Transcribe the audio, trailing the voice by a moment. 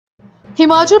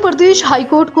Himachal Pradesh high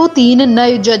court को 3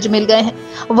 नए जज मिल गए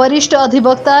हैं। वरिष्ठ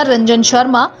अधिवक्ता रंजन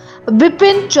शर्मा,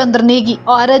 बिपिन चंद्र नेगी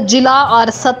और जिला और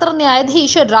सत्र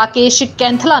न्यायाधीश राकेश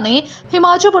कैंथला ने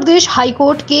हिमाचल प्रदेश हाई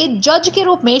कोर्ट के जज के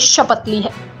रूप में शपथ ली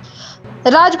है।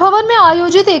 राजभवन में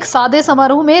आयोजित एक सादे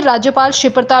समारोह में राज्यपाल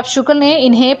शिव प्रसाद शुक्ल ने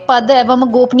इन्हें पद एवं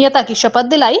गोपनीयता की शपथ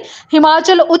दिलाई।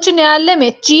 हिमाचल उच्च न्यायालय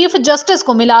में चीफ जस्टिस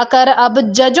को मिलाकर अब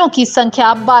जजों की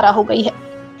संख्या 12 हो गई है,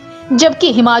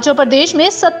 जबकि हिमाचल प्रदेश में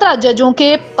 17 जजों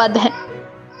के पद हैं।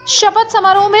 शपथ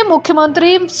समारोह में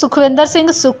मुख्यमंत्री सुखविंदर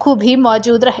सिंह सुक्खू भी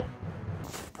मौजूद रहे।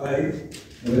 I,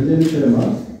 Ranjan Sharma,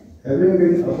 having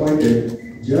been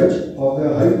appointed Judge of the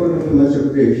High Court of Himachal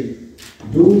Pradesh,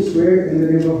 do swear in the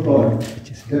name of God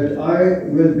that I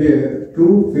will bear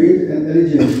true faith and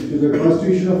allegiance to the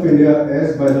Constitution of India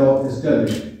as by law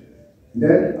established,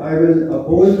 that I will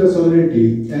uphold the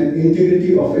sovereignty and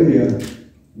integrity of India,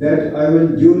 that I will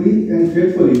duly and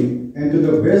faithfully and to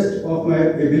the best of my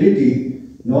ability,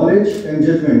 knowledge and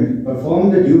judgment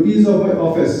perform the duties of my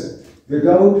office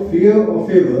without fear or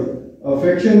favor,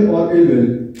 affection or ill will,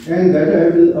 and that I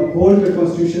will uphold the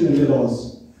Constitution and the laws.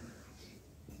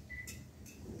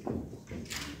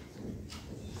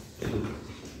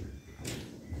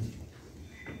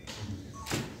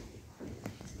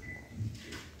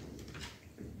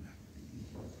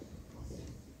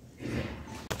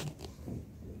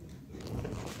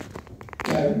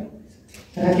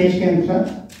 Rakesh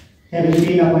Chandra, having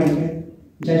been appointed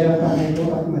Judge of the High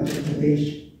Court of Himachal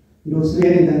Pradesh, do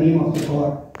swear in the name of the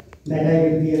God that I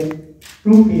will bear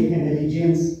true faith and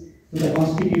allegiance to the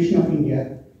Constitution of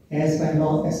India as by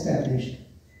law established,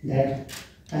 that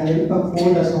I will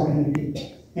uphold the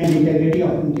sovereignty and integrity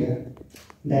of India,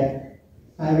 that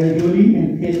I will duly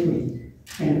and faithfully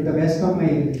and to the best of my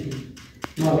ability,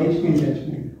 knowledge and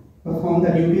judgment perform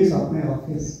the duties of my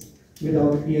office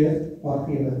without fear or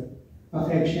favor,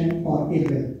 affection or ill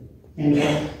will, and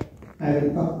that I will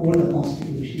uphold the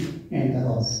Constitution and the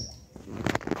laws.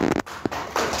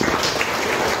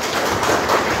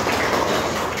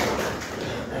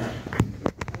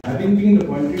 Having been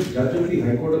appointed Judge of the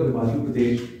High Court of Himachal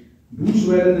Pradesh, do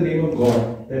swear in the name of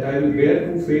God that I will bear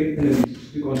true faith and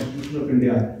allegiance to the Constitution of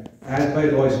India as by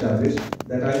law established,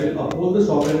 that I will uphold the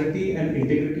sovereignty and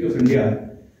integrity of India,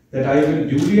 that I will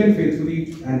duly and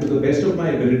faithfully and to the best of my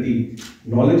ability,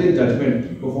 knowledge and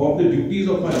judgment perform the duties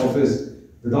of my office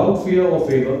without fear or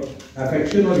favor,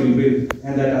 affection or ill will,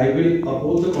 and that I will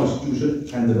uphold the Constitution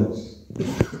and the laws.